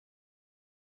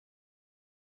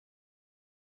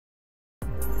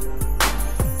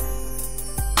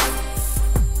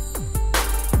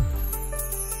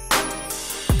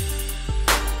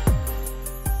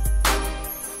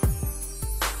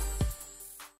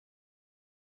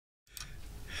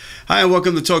Hi, and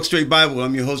welcome to Talk Straight Bible.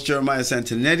 I'm your host, Jeremiah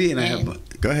Santinetti, and I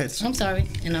have... Go ahead. I'm sorry,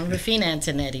 and I'm Rafina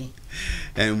Antonetti.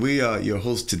 And we are your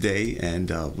hosts today, and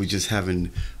we're just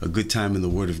having a good time in the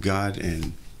Word of God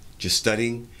and just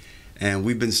studying. And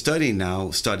we've been studying now,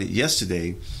 started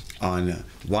yesterday, on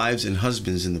wives and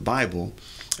husbands in the Bible,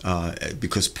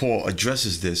 because Paul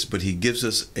addresses this, but he gives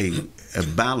us a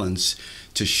balance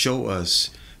to show us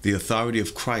the authority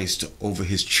of Christ over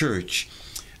his church,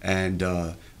 and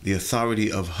the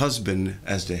authority of husband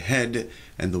as the head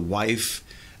and the wife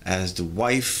as the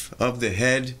wife of the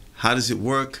head. How does it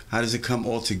work? How does it come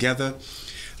all together?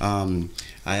 I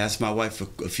asked my wife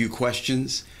a few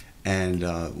questions, and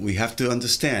we have to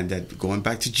understand that going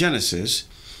back to Genesis,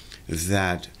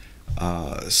 that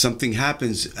something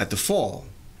happens at the fall.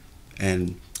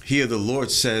 And here the Lord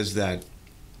says that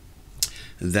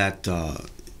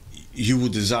you will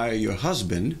desire your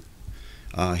husband.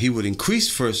 He would increase,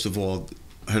 first of all,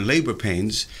 her labor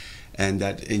pains, and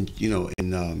that in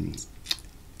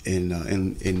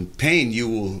pain you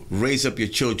will raise up your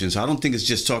children. So I don't think it's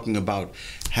just talking about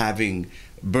having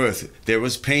birth. There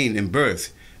was pain in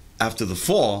birth after the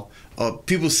fall.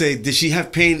 People say, did she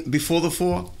have pain before the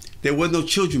fall? There were no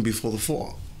children before the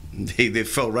fall. They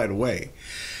fell right away.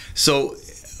 So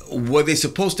were they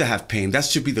supposed to have pain? That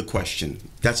should be the question.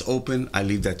 That's open. I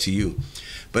leave that to you.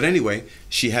 But anyway,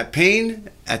 she had pain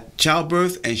at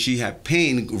childbirth, and she had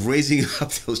pain raising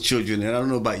up those children. And I don't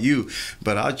know about you,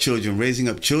 but our children, raising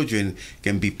up children,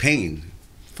 can be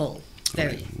painful.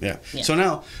 Very. Yeah. So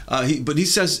now, he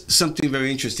says something very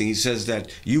interesting. He says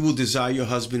that you will desire your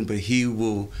husband, but he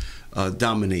will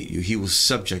dominate you. He will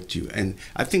subject you. And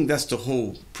I think that's the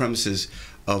whole premises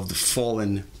of the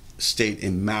fallen state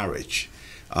in marriage.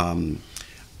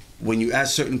 When you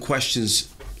ask certain questions,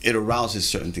 it arouses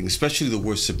certain things, especially the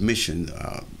word submission.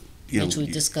 Which we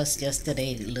discussed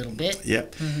yesterday a little bit.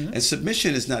 Yep. Mm-hmm. And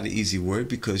submission is not an easy word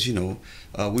because,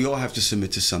 we all have to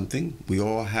submit to something. We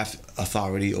all have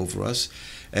authority over us.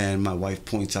 And my wife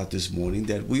points out this morning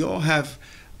that we all have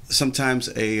sometimes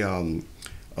a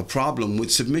problem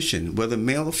with submission, whether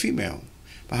male or female.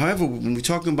 But however, when we're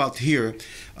talking about here,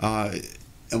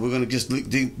 and we're going to just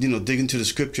dig into the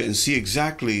scripture and see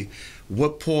exactly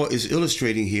what Paul is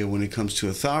illustrating here when it comes to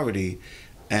authority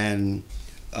and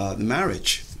the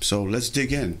marriage. So let's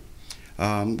dig in.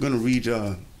 I'm going to read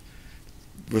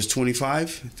verse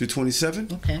 25 through 27.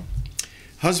 Okay.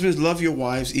 Husbands, love your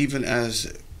wives even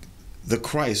as the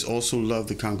Christ also loved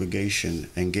the congregation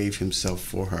and gave himself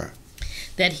for her,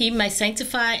 that he might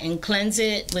sanctify and cleanse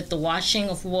it with the washing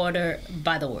of water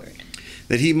by the word,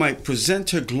 that he might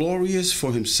present her glorious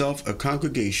for himself, a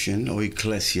congregation, or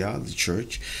ecclesia, the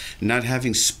church, not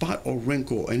having spot or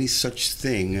wrinkle or any such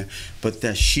thing, but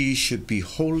that she should be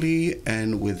holy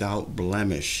and without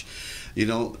blemish.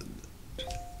 The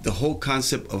whole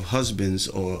concept of husbands,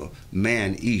 or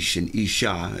man, ish and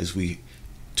isha, as we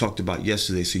talked about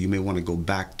yesterday, so you may want to go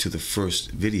back to the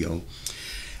first video,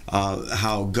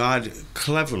 how God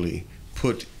cleverly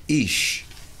put ish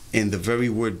in the very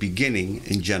word beginning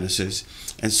in Genesis.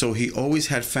 And so he always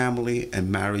had family and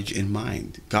marriage in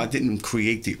mind. God didn't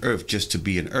create the earth just to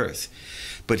be an earth,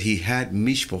 but he had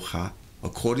mishpocha,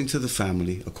 according to the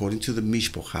family, according to the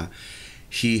mishpocha.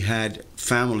 He had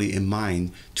family in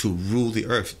mind to rule the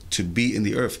earth, to be in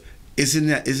the earth. Isn't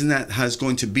that how it's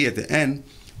going to be at the end?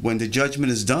 When the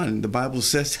judgment is done, the Bible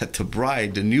says that the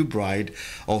bride, the new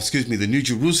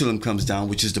Jerusalem comes down,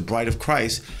 which is the bride of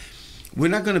Christ. We're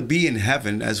not going to be in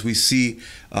heaven as we see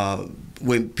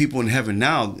when people in heaven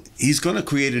now. He's going to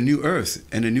create a new earth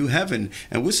and a new heaven,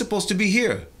 and we're supposed to be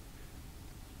here.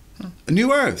 A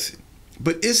new earth.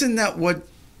 But isn't that what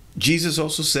Jesus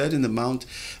also said in on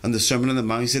the Sermon on the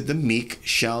Mount? He said, the meek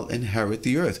shall inherit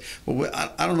the earth. Well,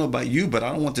 I don't know about you, but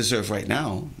I don't want this earth right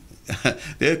now.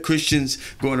 There are Christians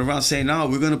going around saying, no,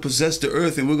 we're going to possess the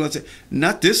earth, and we're going to say,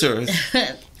 not this earth.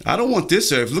 I don't want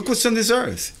this earth. Look what's on this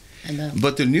earth.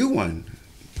 But the new one,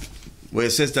 where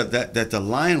it says that the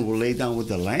lion will lay down with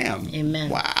the lamb. Amen.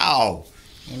 Wow.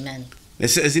 Amen.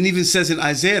 It even says in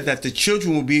Isaiah that the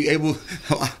children will be able,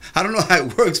 I don't know how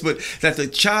it works, but that the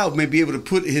child may be able to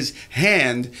put his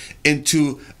hand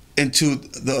into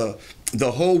the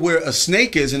hole where a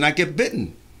snake is and not get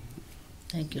bitten.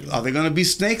 Thank you, Lord. Are there going to be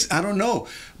snakes? I don't know.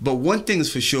 But one thing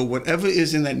is for sure, whatever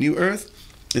is in that new earth,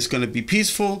 it's going to be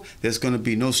peaceful. There's going to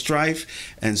be no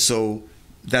strife. And so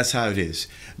that's how it is.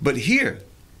 But here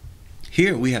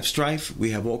we have strife.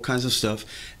 We have all kinds of stuff.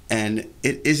 And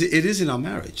it is in our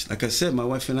marriage. Like I said, my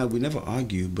wife and I, we never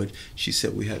argue, but she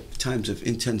said we had times of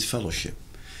intense fellowship.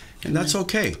 And that's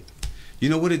okay. You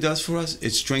know what it does for us? It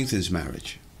strengthens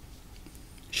marriage.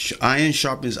 Iron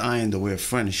sharpens iron the way a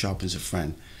friend sharpens a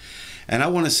friend. And I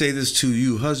want to say this to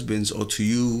you husbands, or to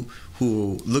you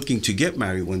who are looking to get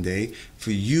married one day,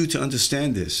 for you to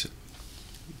understand this.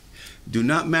 Do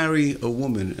not marry a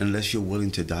woman unless you're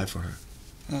willing to die for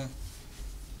her.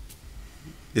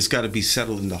 It's got to be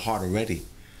settled in the heart already.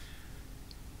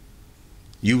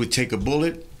 You would take a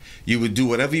bullet. You would do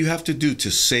whatever you have to do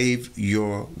to save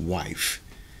your wife,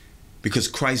 because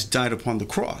Christ died upon the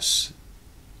cross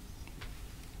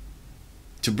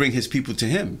to bring his people to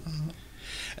him.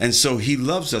 And so he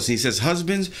loves us. He says,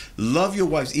 husbands, love your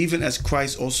wives even as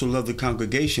Christ also loved the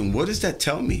congregation. What does that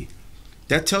tell me?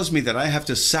 That tells me that I have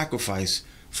to sacrifice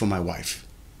for my wife.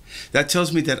 That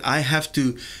tells me that I have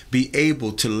to be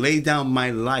able to lay down my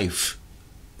life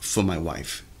for my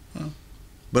wife.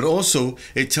 But also,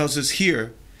 it tells us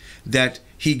here that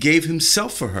he gave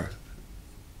himself for her.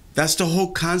 That's the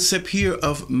whole concept here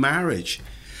of marriage,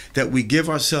 that we give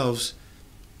ourselves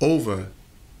over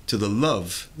to the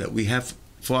love that we have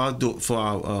for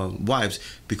our wives,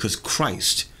 because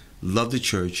Christ loved the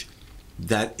church.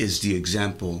 That is the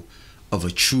example of a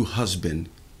true husband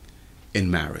in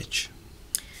marriage.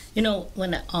 You know,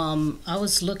 when I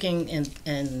was looking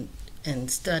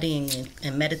and studying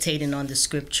and meditating on the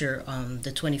scripture,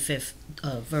 the 25th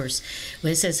verse,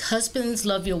 where it says, husbands,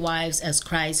 love your wives as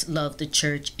Christ loved the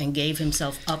church and gave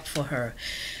himself up for her.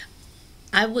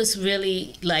 I was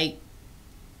really like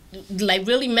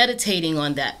really meditating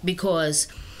on that, because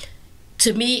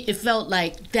to me it felt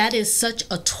like that is such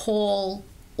a tall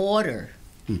order,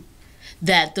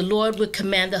 that the Lord would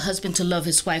command the husband to love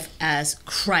his wife as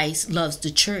Christ loves the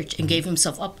church and gave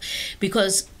himself up.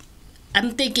 Because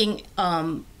I'm thinking,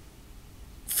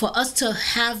 for us to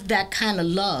have that kind of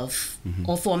love,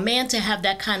 or for a man to have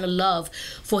that kind of love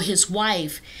for his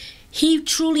wife, he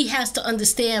truly has to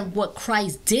understand what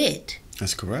Christ did.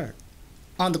 That's correct.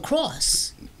 On the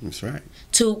cross. That's right.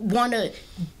 To want to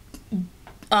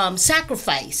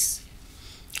sacrifice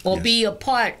or be a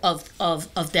part of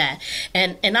that.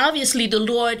 And obviously the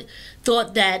Lord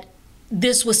thought that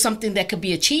this was something that could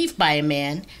be achieved by a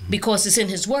man, because it's in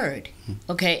his word.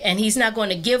 Okay, and he's not going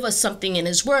to give us something in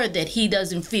his word that he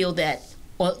doesn't feel that,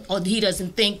 or he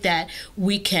doesn't think that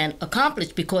we can accomplish,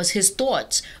 because his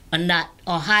thoughts are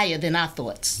higher than our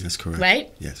thoughts. That's correct.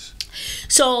 Right? Yes.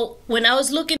 So when I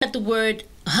was looking at the word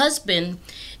husband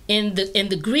in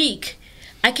the Greek,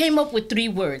 I came up with 3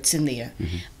 words in there.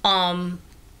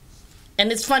 And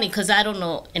it's funny because I don't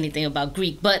know anything about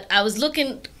Greek, but I was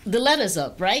looking the letters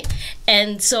up, right?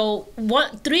 And so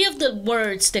 3 of the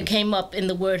words that came up in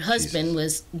the word husband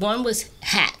was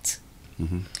hat,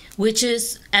 which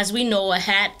is, as we know, a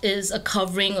hat is a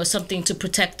covering or something to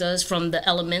protect us from the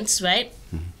elements, right?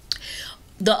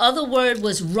 The other word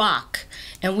was rock.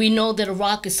 And we know that a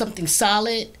rock is something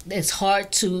solid, it's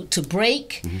hard to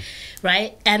break,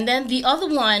 right? And then the other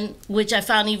one, which I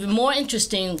found even more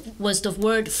interesting, was the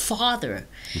word father.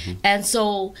 And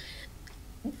so,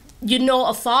 you know,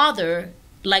 a father,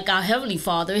 like our Heavenly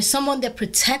Father, is someone that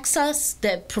protects us,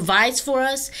 that provides for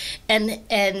us, and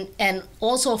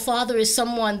also a father is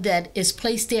someone that is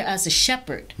placed there as a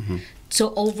shepherd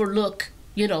to overlook,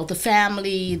 you know, the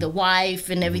family, the wife,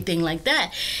 and everything like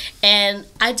that. And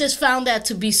I just found that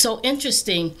to be so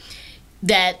interesting,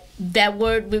 that that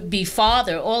word would be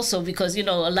father also, because, you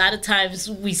know, a lot of times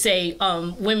we say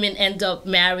women end up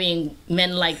marrying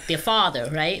men like their father,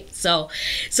 right? So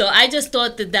I just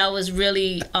thought that was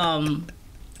really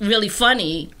really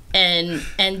funny and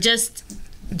just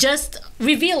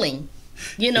revealing,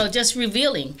 you know, just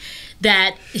revealing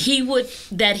that he would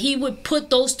put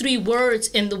those 3 words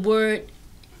in the word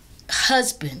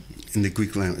husband in the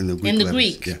Greek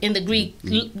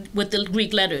with the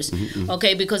Greek letters.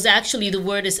 Okay, because actually the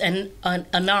word is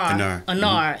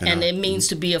anar, and it means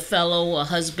to be a fellow, a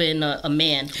husband, a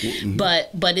man.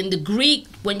 But in the Greek,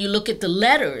 when you look at the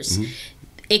letters,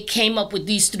 it came up with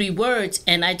these 3 words,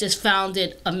 and I just found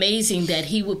it amazing that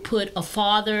he would put a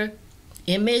father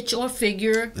image or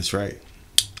figure. That's right.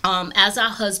 As our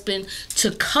husband,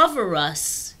 to cover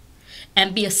us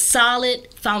and be a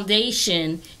solid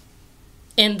foundation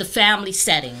in the family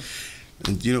setting.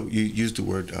 And you know, you used the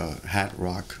word hat,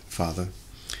 rock, father,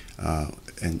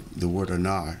 and the word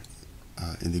anar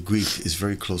in the Greek is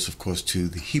very close, of course, to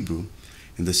the Hebrew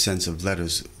in the sense of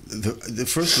letters. The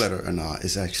first letter anar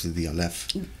is actually the aleph.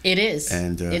 It is.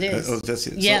 And it is. Oh, that's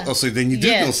it. Yeah. So then you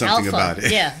did know something alpha. about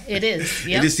it. Yeah, it is.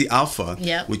 Yep. It is the alpha,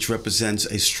 yep, which represents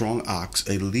a strong ox,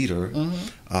 a leader,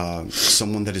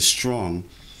 someone that is strong,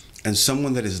 and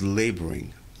someone that is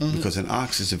laboring. Because an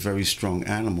ox is a very strong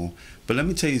animal. But let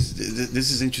me tell you, this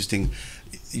is interesting.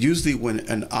 Usually when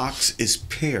an ox is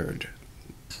paired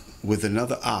with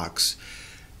another ox,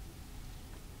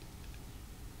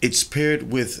 it's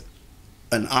paired with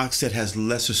an ox that has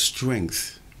lesser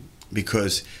strength,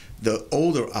 because the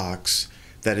older ox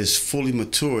that is fully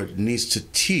matured needs to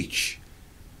teach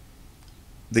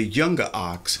the younger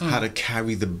ox how to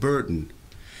carry the burden.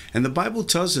 And the Bible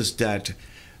tells us that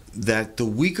the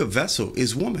weaker vessel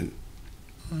is woman.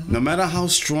 No matter how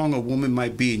strong a woman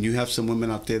might be, and you have some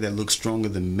women out there that look stronger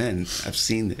than men. I've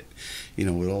seen it, you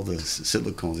know, with all the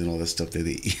silicones and all that stuff that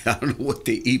they eat. I don't know what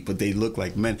they eat, but they look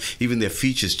like men. Even their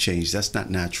features change. That's not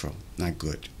natural, not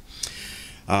good.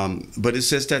 But it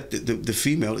says that the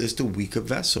female is the weaker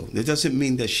vessel. It doesn't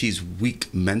mean that she's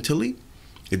weak mentally.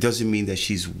 It doesn't mean that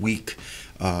she's weak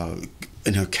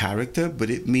in her character, but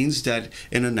it means that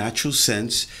in a natural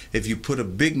sense, if you put a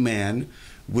big man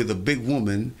with a big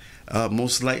woman,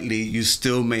 most likely you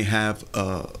still may have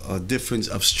a difference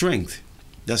of strength.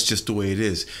 That's just the way it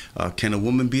is. Can a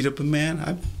woman beat up a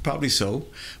man? Probably so,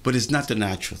 but it's not the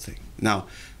natural thing. Now,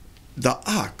 the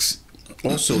ox,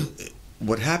 also,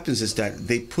 what happens is that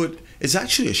it's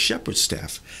actually a shepherd's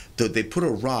staff. They put a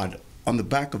rod on the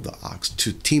back of the ox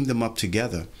to team them up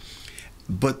together.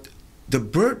 But the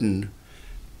burden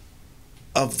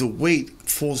of the weight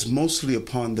falls mostly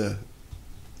upon the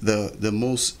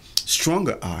most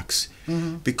stronger ox,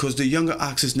 because the younger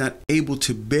ox is not able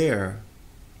to bear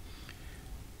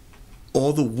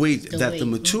all the weight the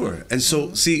mature. And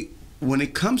so, see, when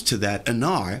it comes to that,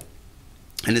 anar,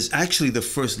 and it's actually the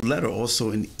first letter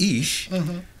also in ish,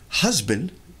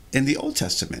 husband, in the Old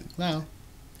Testament. Wow.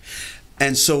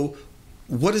 And so,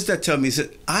 what does that tell me? Is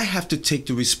that I have to take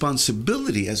the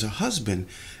responsibility as a husband.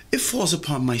 It falls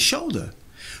upon my shoulder.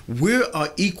 We are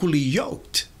equally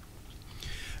yoked.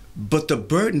 But the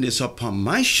burden is upon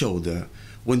my shoulder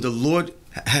when the Lord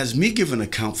has me give an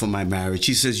account for my marriage.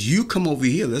 He says, you come over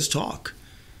here, let's talk.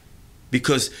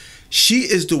 Because she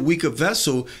is the weaker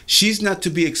vessel. She's not to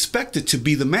be expected to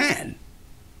be the man.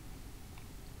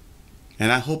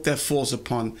 And I hope that falls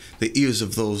upon the ears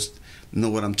of those who know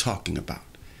what I'm talking about.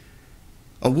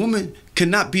 A woman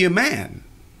cannot be a man.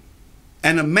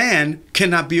 And a man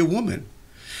cannot be a woman.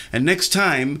 And next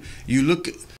time you look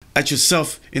at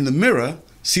yourself in the mirror,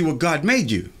 see what God made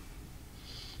you.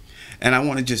 And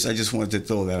I just wanted to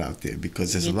throw that out there,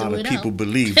 because there's a lot of people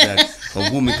believe that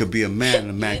a woman could be a man and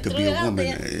a man could be a woman.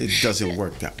 It doesn't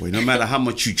work that way. No matter how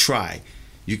much you try,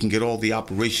 you can get all the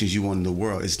operations you want in the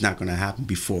world. It's not going to happen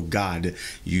before God.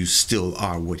 You still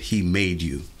are what He made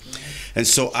you. And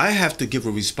so I have to give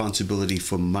a responsibility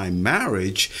for my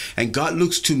marriage, and God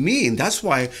looks to me. And that's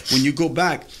why when you go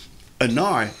back,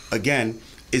 anar, again,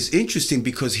 is interesting,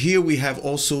 because here we have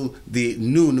also the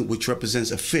nun, which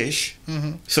represents a fish.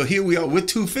 So here we are with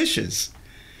two fishes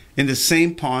in the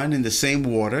same pond, in the same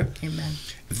water. Amen.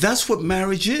 That's what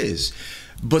marriage is.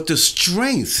 But the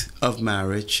strength of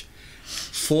marriage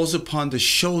falls upon the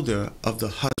shoulder of the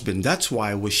husband. That's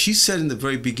why what she said in the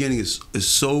very beginning is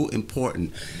so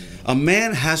important. A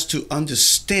man has to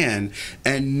understand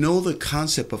and know the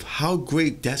concept of how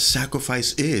great that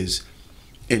sacrifice is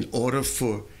in order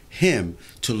for him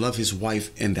to love his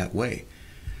wife in that way.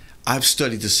 I've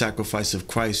studied the sacrifice of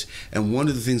Christ, and one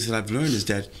of the things that I've learned is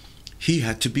that he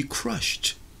had to be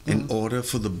crushed in order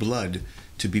for the blood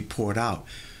to be poured out.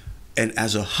 And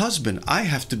as a husband, I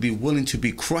have to be willing to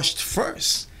be crushed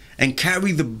first and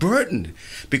carry the burden,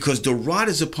 because the rod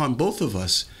is upon both of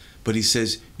us. But he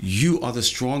says, you are the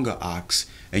stronger ox,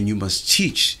 and you must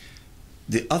teach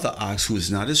the other ox, who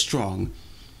is not as strong,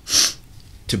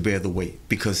 to bear the weight,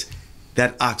 because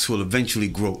that ox will eventually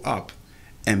grow up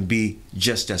and be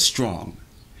just as strong.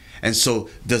 And so,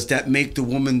 does that make the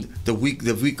woman the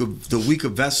weaker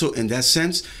vessel in that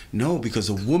sense? No, because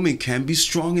a woman can be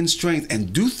strong in strength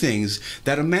and do things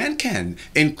that a man can.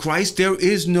 In Christ, there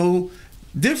is no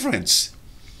difference.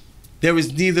 There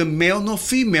is neither male nor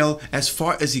female as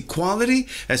far as equality,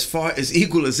 as far as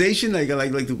equalization. I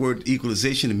like the word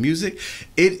equalization in music.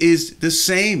 It is the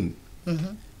same.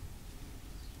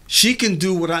 She can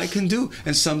do what I can do,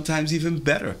 and sometimes even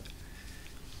better.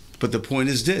 But the point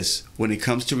is this: when it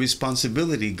comes to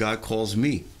responsibility, God calls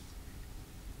me,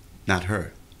 not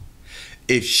her.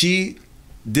 If she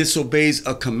disobeys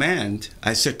a command,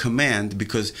 I said command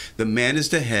because the man is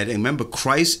the head, and remember,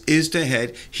 Christ is the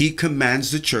head. He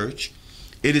commands the church.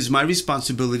 It is my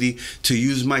responsibility to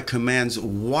use my commands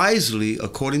wisely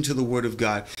according to the word of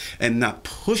God, and not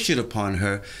push it upon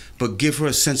her, but give her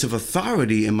a sense of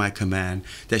authority in my command,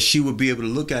 that she will be able to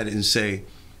look at it and say,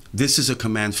 this is a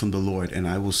command from the Lord, and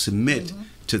I will submit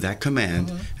to that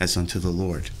command as unto the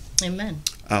Lord. Amen.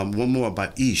 One more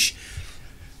about ish.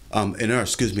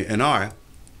 Anar.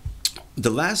 The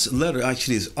last letter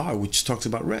actually is R, which talks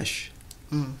about resh.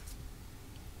 And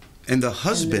the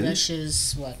husband. And the resh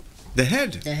is what? The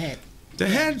head. The head. The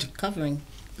head. Covering.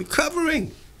 The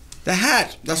covering. The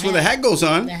hat. That's where the hat goes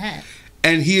on. The hat.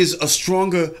 And he is a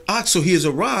stronger ox. So he is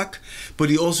a rock, but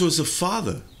he also is a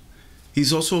father.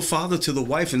 He's also a father to the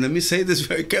wife. And let me say this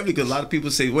very carefully, because a lot of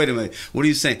people say, wait a minute, what are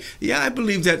you saying? Yeah, I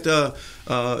believe that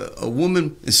a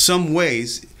woman, in some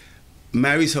ways,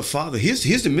 marries her father.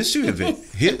 Here's the mystery of it.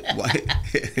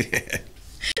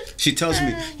 She tells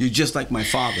me, you're just like my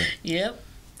father. Yep,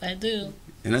 I do.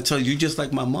 And I tell you, you're just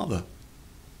like my mother.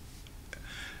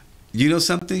 You know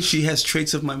something? She has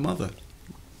traits of my mother.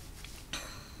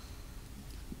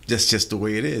 That's just the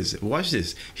way it is. Watch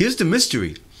this. Here's the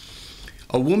mystery.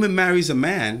 A woman marries a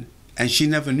man and she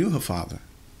never knew her father.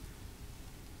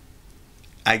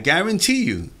 I guarantee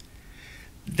you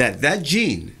that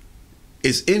gene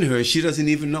is in her. She doesn't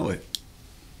even know it.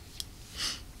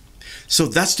 So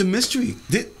that's the mystery.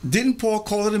 Didn't Paul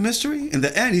call it a mystery? In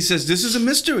the end, he says this is a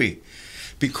mystery.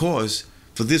 Because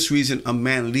for this reason, a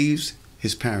man leaves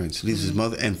his parents, leaves his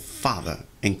mother and father,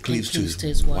 and cleaves to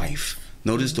his wife.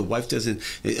 Notice the wife doesn't,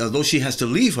 although she has to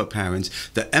leave her parents,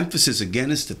 the emphasis again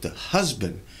is that the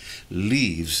husband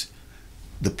leaves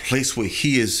the place where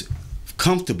he is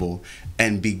comfortable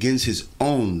and begins his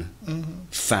own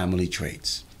family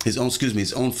traits, his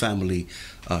own family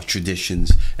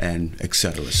traditions and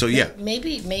etc. So yeah,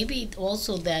 maybe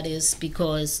also that is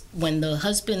because when the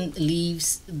husband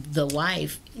leaves the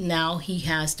wife, now he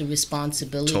has the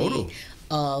responsibility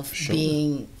of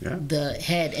being the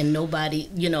head, and nobody,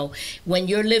 when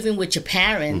you're living with your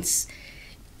parents,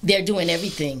 they're doing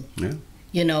everything. Yeah.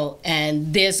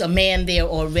 And there's a man there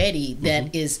already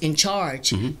that is in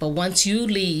charge. But once you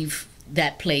leave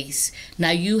that place,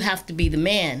 now you have to be the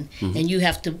man,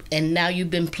 and now you've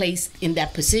been placed in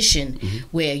that position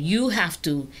where you have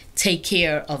to take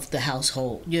care of the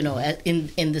household,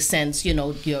 in the sense,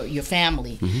 your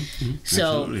family.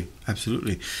 So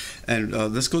absolutely. And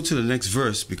let's go to the next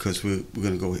verse, because we're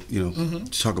going to go, to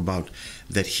talk about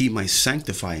that he might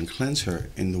sanctify and cleanse her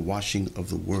in the washing of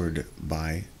the word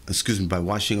by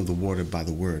washing of the water by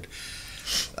the word.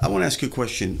 I want to ask you a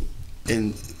question.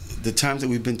 In the times that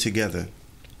we've been together,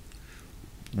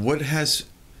 what has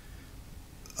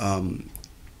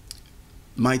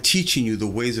my teaching you the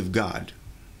ways of God,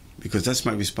 because that's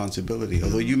my responsibility,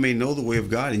 although you may know the way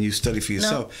of God and you study for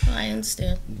yourself. No, I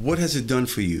understand. What has it done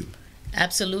for you?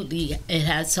 Absolutely, it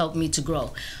has helped me to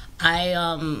grow.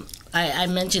 I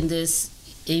mentioned this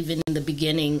even in the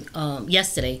beginning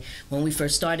yesterday when we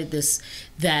first started this,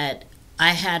 that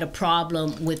I had a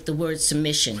problem with the word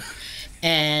submission.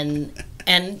 And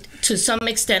to some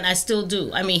extent, I still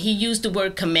do. I mean, he used the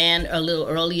word command a little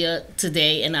earlier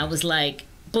today, and I was like,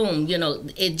 boom,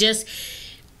 it just,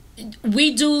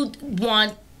 we do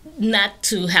want not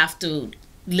to have to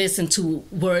listen to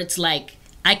words like,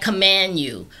 I command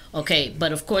you, okay?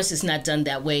 But of course, it's not done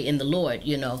that way in the Lord,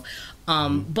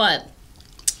 But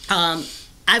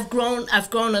I've grown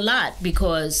a lot,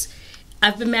 because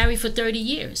I've been married for 30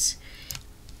 years.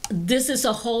 This is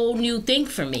a whole new thing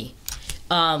for me.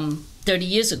 30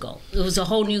 years ago, it was a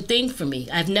whole new thing for me.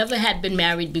 I've never had been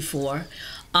married before.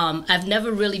 I've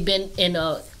never really been in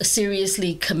a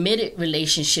seriously committed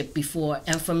relationship before.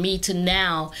 And for me to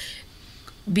now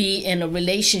be in a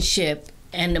relationship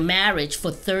and a marriage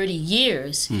for 30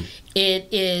 years,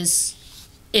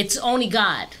 it's only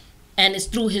God, and it's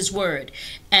through his word.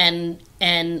 And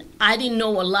I didn't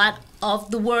know a lot of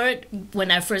the word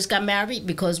when I first got married,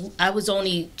 because I was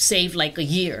only saved like a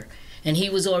year, and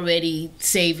he was already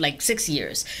saved like 6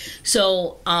 years.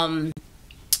 So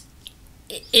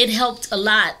it helped a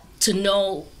lot to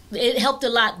know, it helped a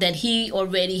lot that he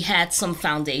already had some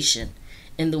foundation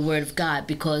in the word of God,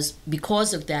 because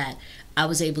of that, I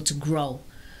was able to grow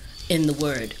in the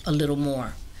word a little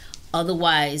more.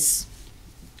 Otherwise,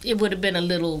 it would have been a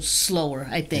little slower,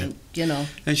 I think,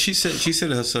 And she said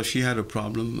to herself she had a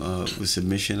problem with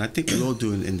submission. I think we all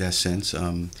do in that sense.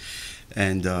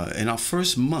 And in our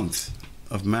first month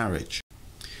of marriage,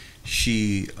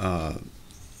 she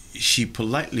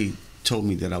politely told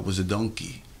me that I was a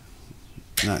donkey.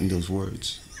 Not in those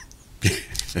words.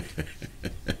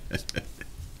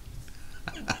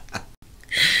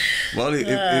 Well, you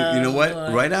know what?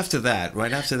 Lord. Right after that,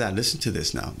 listen to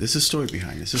this now. There's a story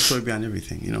behind this. There's a story behind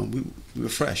everything. We were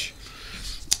fresh.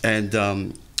 And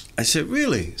I said,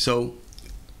 really? So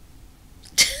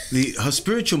her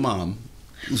spiritual mom,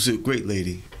 who's a great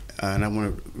lady, and I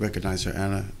want to recognize her,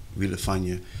 Anna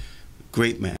Vilafania,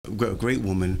 great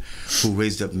woman who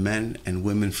raised up men and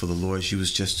women for the Lord.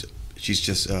 She's still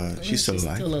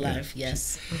alive. Still alive,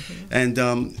 yes. And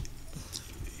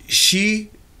she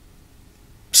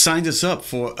signed us up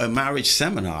for a marriage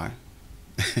seminar,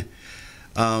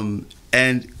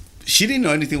 and she didn't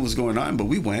know anything was going on, but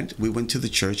we went. We went to the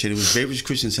church, and it was Baywich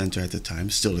Christian Center at the time,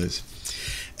 still is.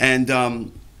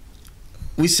 And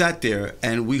we sat there,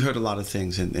 and we heard a lot of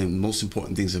things, and most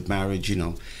important things of marriage, you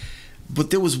know. But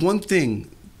there was one thing,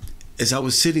 as I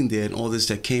was sitting there and all this,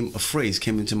 that a phrase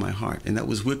came into my heart, and that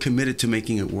was, we're committed to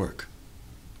making it work.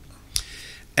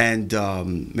 And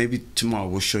maybe tomorrow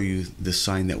we'll show you the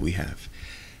sign that we have.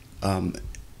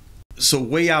 So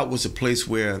Way Out was a place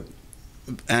where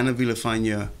Anna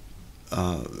Villafana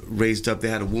raised up. They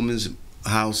had a woman's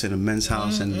house and a men's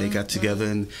house, and they got together.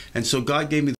 And so God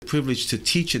gave me the privilege to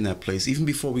teach in that place, even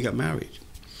before we got married.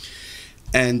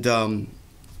 And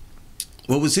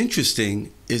what was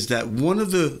interesting is that one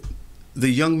of the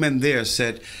young men there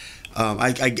said,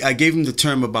 I gave him the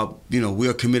term about, you know, we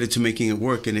are committed to making it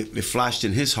work, and it flashed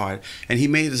in his heart, and he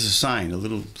made us a sign, a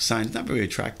little sign. It's not very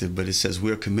attractive, but it says,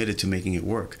 we are committed to making it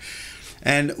work.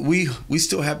 And we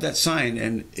still have that sign,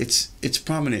 and it's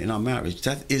prominent in our marriage.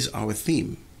 That is our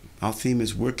theme. Our theme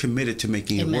is, we're committed to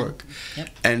making it work. Yep.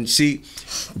 And see,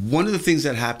 one of the things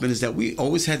that happened is that we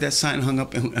always had that sign hung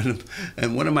up,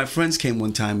 and one of my friends came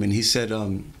one time, and he said,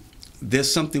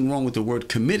 there's something wrong with the word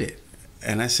committed.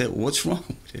 And I said, what's wrong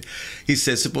with it? He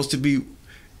said, it's supposed to be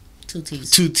 2 T's.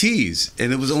 2 T's,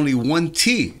 and it was only 1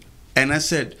 T. And I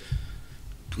said,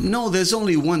 no, there's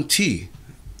only 1 T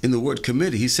in the word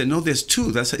committed. He said, no, there's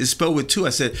 2. It's spelled with 2.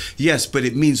 I said, yes, but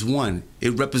it means 1.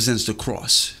 It represents the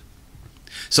cross.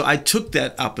 So I took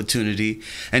that opportunity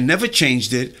and never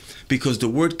changed it, because the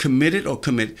word committed or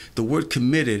commit, the word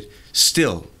committed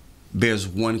still bears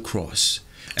 1 cross.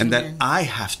 And Amen. that I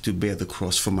have to bear the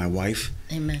cross for my wife.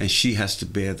 Amen. And she has to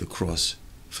bear the cross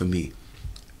for me.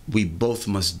 We both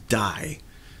must die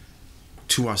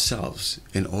to ourselves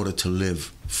in order to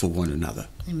live for one another.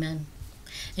 Amen.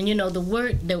 And you know, the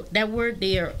word, that word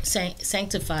there,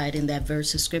 sanctified, in that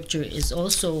verse of scripture, is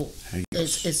also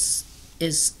is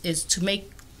to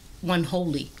make one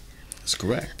holy. That's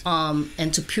correct.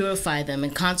 And to purify them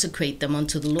and consecrate them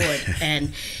unto the Lord.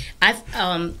 And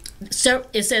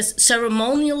it says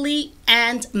ceremonially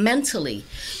and mentally.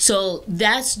 So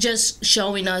that's just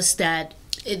showing us that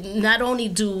not only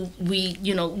do we,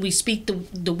 you know, we speak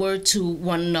the word to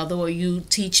one another, or you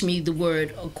teach me the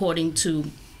word according to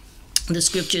the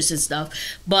scriptures and stuff,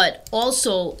 but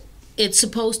also it's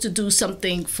supposed to do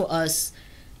something for us,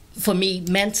 for me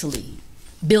mentally,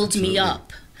 build me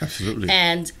up. Absolutely.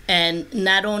 And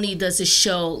not only does it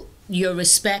show your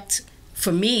respect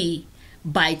for me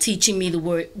by teaching me the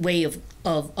way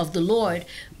of the Lord,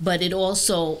 but it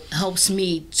also helps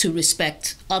me to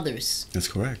respect others. That's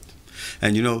correct.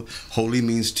 And you know, holy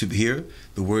means to hear.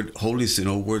 The word holy is an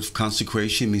old word of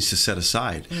consecration, means to set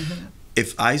aside. Mm-hmm.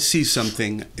 If I see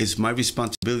something, it's my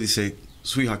responsibility to say,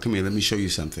 sweetheart, come here, let me show you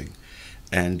something.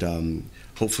 And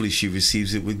hopefully she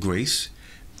receives it with grace.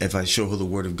 If I show her the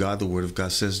word of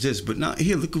God says this. But now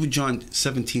here, look at what John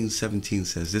 17:17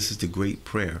 says. This is the great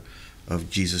prayer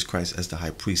of Jesus Christ as the high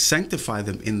priest. Sanctify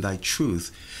them in thy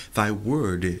truth. Thy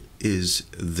word is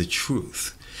the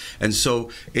truth. And so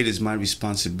it is my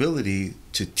responsibility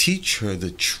to teach her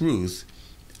the truth,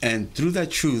 and through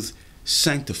that truth,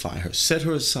 sanctify her, set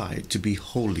her aside to be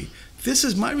holy. This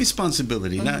is my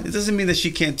responsibility. Mm-hmm. Now, it doesn't mean that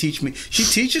she can't teach me. She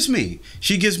teaches me.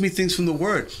 She gives me things from the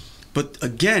word. But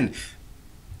again,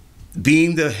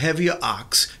 being the heavier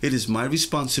ox, it is my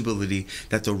responsibility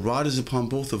that the rod is upon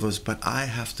both of us, but I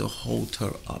have to hold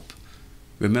her up.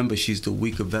 Remember, she's the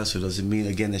weaker vessel. Doesn't mean,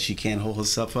 again, that she can't hold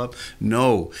herself up.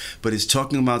 No, but it's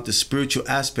talking about the spiritual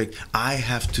aspect. I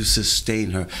have to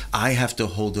sustain her. I have to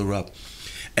hold her up.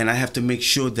 And I have to make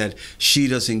sure that she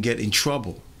doesn't get in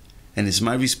trouble. And it's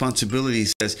my responsibility,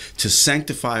 it says, to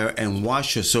sanctify her and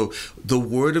wash her. So the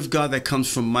word of God that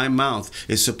comes from my mouth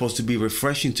is supposed to be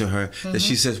refreshing to her. Mm-hmm. That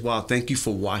she says, wow, thank you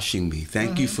for washing me.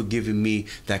 Thank you for giving me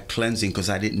that cleansing, because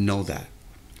I didn't know that.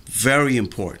 Very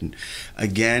important.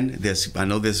 Again, I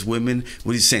know there's women,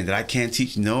 what are you saying, that I can't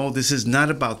teach? No, this is not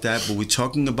about that, but we're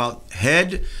talking about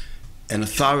head and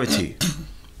authority.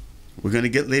 We're going to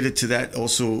get later to that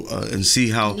also and see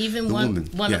how even the one woman.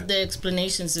 One of the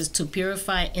explanations is to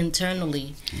purify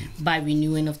internally by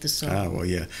renewing of the soul. Ah, well,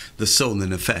 yeah. The soul, the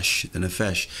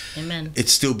nefesh. Amen.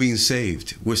 It's still being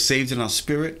saved. We're saved in our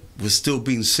spirit. We're still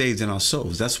being saved in our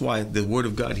souls. That's why the word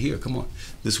of God here, come on.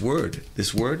 This word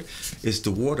is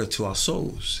the water to our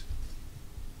souls.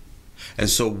 And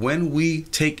so when we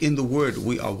take in the word,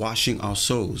 we are washing our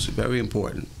souls. Very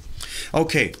important.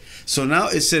 Okay, so now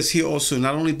it says here also,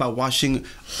 not only by washing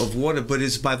of water, but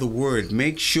it's by the word.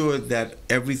 Make sure that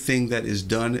everything that is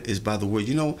done is by the word.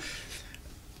 You know,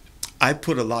 I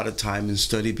put a lot of time in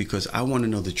study because I want to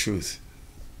know the truth.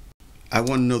 I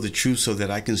want to know the truth so that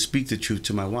I can speak the truth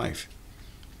to my wife.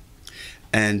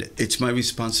 And it's my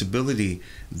responsibility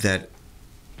that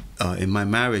in my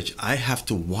marriage, I have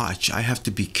to watch. I have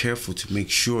to be careful to make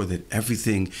sure that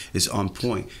everything is on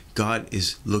point. God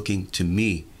is looking to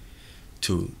me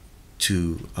to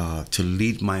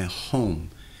lead my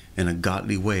home in a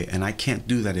godly way, and I can't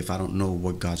do that if I don't know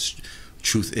what God's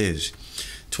truth is.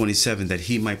 27, that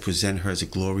he might present her as a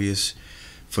glorious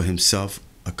for himself,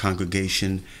 a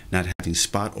congregation not having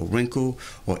spot or wrinkle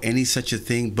or any such a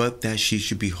thing, but that she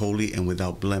should be holy and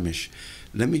without blemish.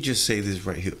 Let me just say this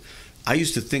right here. I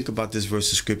used to think about this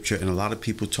verse of scripture, and a lot of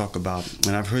people talk about,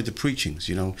 and I've heard the preachings,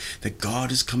 you know, that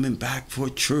God is coming back for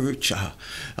a church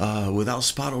without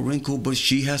spot or wrinkle, but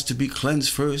she has to be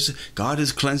cleansed first. God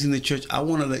is cleansing the church. I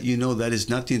want to let you know that is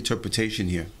not the interpretation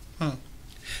here.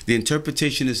 The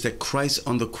interpretation is that Christ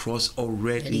on the cross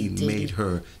already made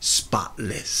her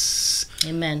spotless.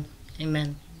 Amen.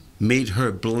 Amen. Made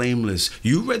her blameless.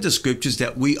 You read the scriptures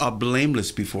that we are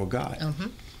blameless before God.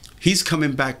 He's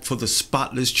coming back for the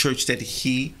spotless church that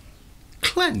he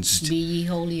cleansed. Be ye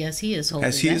holy as he is holy.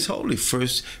 As he is holy.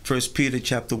 First Peter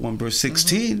chapter 1 verse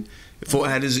 16. For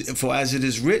as it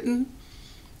is written,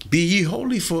 be ye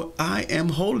holy, for I am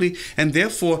holy. And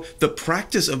therefore, the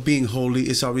practice of being holy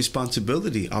is our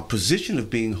responsibility. Our position of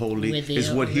being holy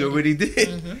is what he already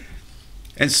did.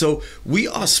 And so we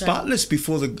are spotless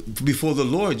before the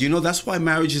Lord. You know, that's why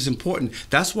marriage is important.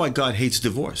 That's why God hates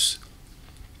divorce.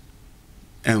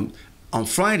 And on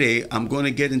Friday, I'm going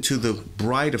to get into the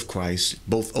bride of Christ,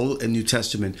 both Old and New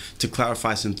Testament, to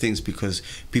clarify some things, because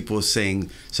people are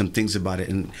saying some things about it.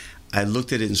 And I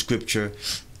looked at it in scripture,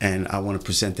 and I want to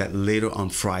present that later on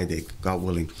Friday, God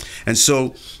willing. And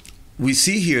so we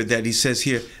see here that he says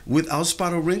here, without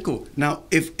spot or wrinkle. Now,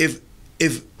 if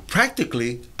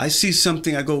practically I see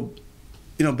something, I go,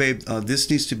 you know, babe, this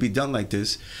needs to be done like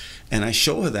this, and I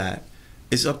show her that,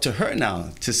 it's up to her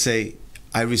now to say,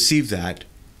 I receive that,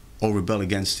 or rebel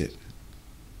against it.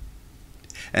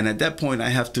 And at that point, I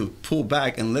have to pull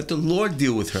back and let the Lord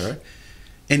deal with her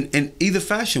in either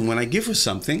fashion. When I give her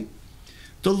something,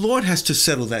 the Lord has to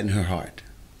settle that in her heart.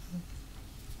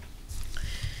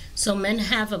 So men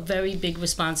have a very big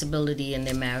responsibility in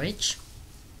their marriage,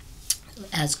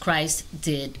 as Christ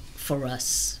did for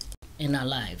us in our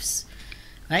lives,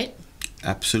 right?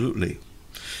 Absolutely.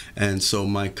 And so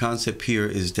my concept here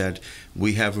is that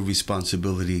we have a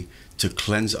responsibility to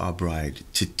cleanse our bride,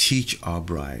 to teach our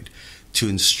bride, to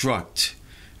instruct.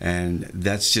 And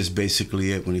that's just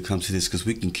basically it when it comes to this, because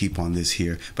we can keep on this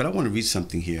here. But I want to read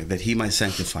something here, that he might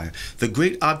sanctify. The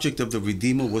great object of the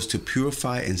Redeemer was to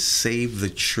purify and save the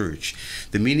church.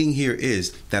 The meaning here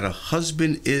is that a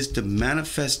husband is to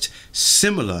manifest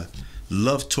similar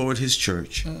love toward his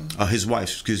church, his wife,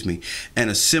 excuse me, and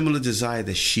a similar desire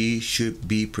that she should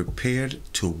be prepared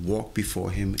to walk before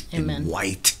him in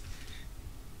white.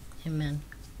 Amen.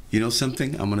 You know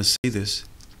something? I'm going to say this.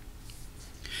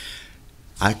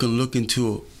 I can look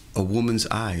into a woman's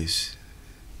eyes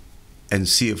and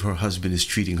see if her husband is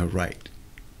treating her right.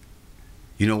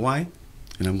 You know why?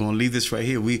 And I'm going to leave this right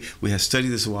here. We have studied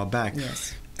this a while back.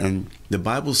 Yes. And the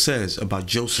Bible says about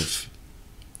Joseph.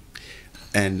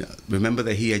 And remember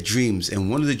that he had dreams.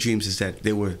 And one of the dreams is that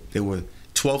there were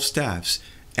 12 staffs,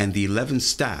 and the 11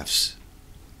 staffs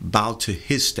bowed to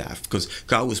his staff, because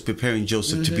God was preparing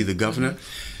Joseph to be the governor.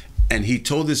 And he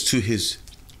told this to his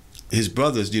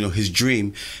brothers, you know, his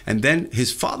dream. And then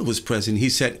his father was present. He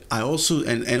said, I also,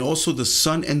 and also the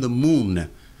sun and the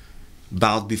moon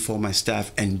bowed before my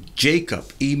staff. And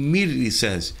Jacob immediately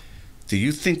says, do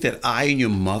you think that I and your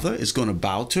mother is going to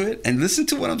bow to it? And listen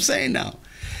to what I'm saying now.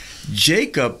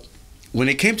 Jacob, when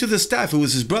it came to the staff, it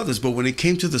was his brothers. But when it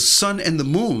came to the sun and the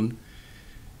moon,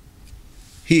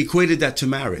 he equated that to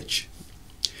marriage.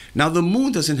 Now, the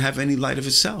moon doesn't have any light of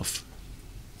itself,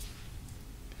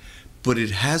 but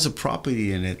it has a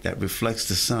property in it that reflects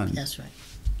the sun. That's right.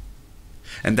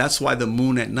 And that's why the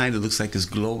moon at night, it looks like it's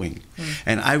glowing.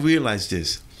 And I realize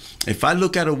this. If I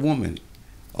look at a woman,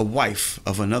 a wife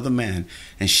of another man,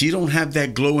 and she don't have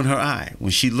that glow in her eye,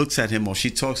 when she looks at him or she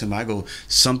talks to him, I go,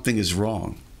 something is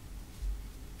wrong.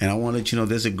 And I want to let you know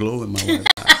there's a glow in my wife's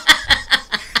eye.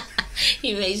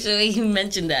 He made sure he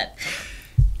mentioned that.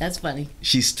 That's funny.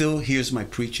 She still hears my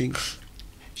preaching.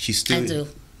 She still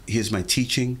hears my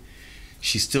teaching.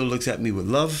 She still looks at me with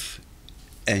love,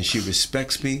 and she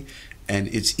respects me. And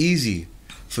it's easy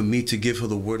for me to give her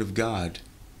the word of God.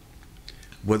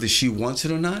 Whether she wants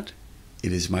it or not,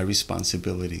 it is my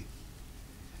responsibility.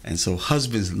 And so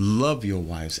husbands, love your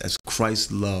wives as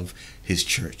Christ loved his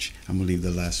church. I'm going to leave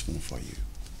the last one for you.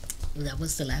 That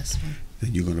was the last one.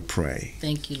 Then you're going to pray.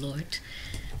 Thank you, Lord.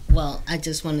 Well, I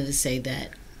just wanted to say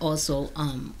that also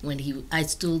I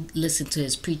still listen to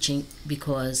his preaching,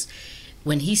 because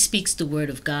when he speaks the word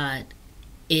of God,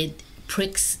 it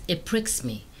pricks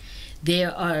me.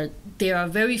 There are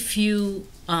very few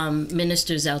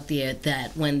ministers out there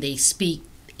that when they speak,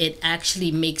 it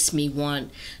actually makes me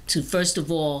want to, first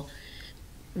of all,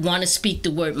 want to speak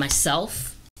the word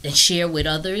myself and share with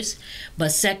others, but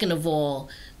second of all,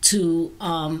 to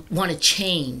want to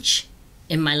change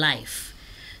in my life.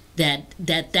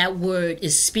 That word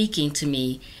is speaking to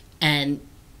me, and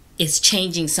it's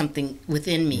changing something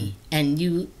within me. And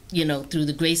you know, through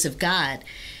the grace of God,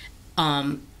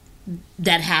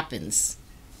 that happens.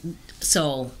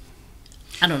 So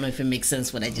I don't know if it makes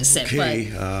sense what I just said, but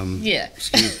yeah.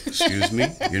 Excuse me,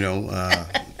 you know,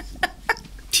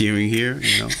 tearing here,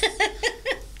 you know.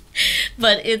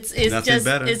 But it's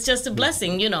Nothing just a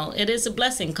blessing, you know. It is a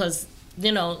blessing, because,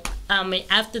 you know,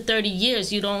 after 30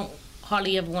 years, you don't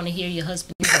hardly ever want to hear your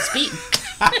husband speak.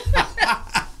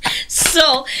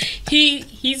 So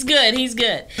he's good. He's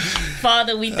good.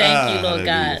 Father, we thank you, Lord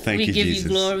God. We give you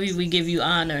glory. We give you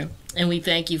honor. And we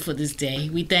thank you for this day.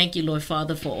 We thank you, Lord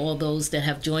Father, for all those that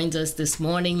have joined us this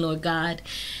morning, Lord God.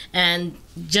 And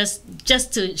just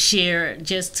to share,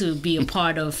 just to be a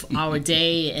part of our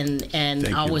day and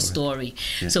our story.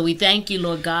 Yeah. So we thank you,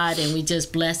 Lord God, and we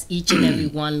just bless each and every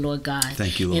one, Lord God.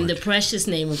 Thank you, Lord. In the precious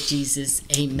name of Jesus,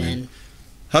 amen.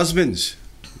 Husbands,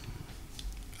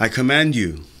 I command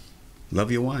you, love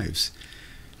your wives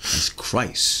as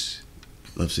Christ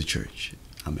loves the church.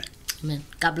 Amen. Amen.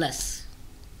 God bless.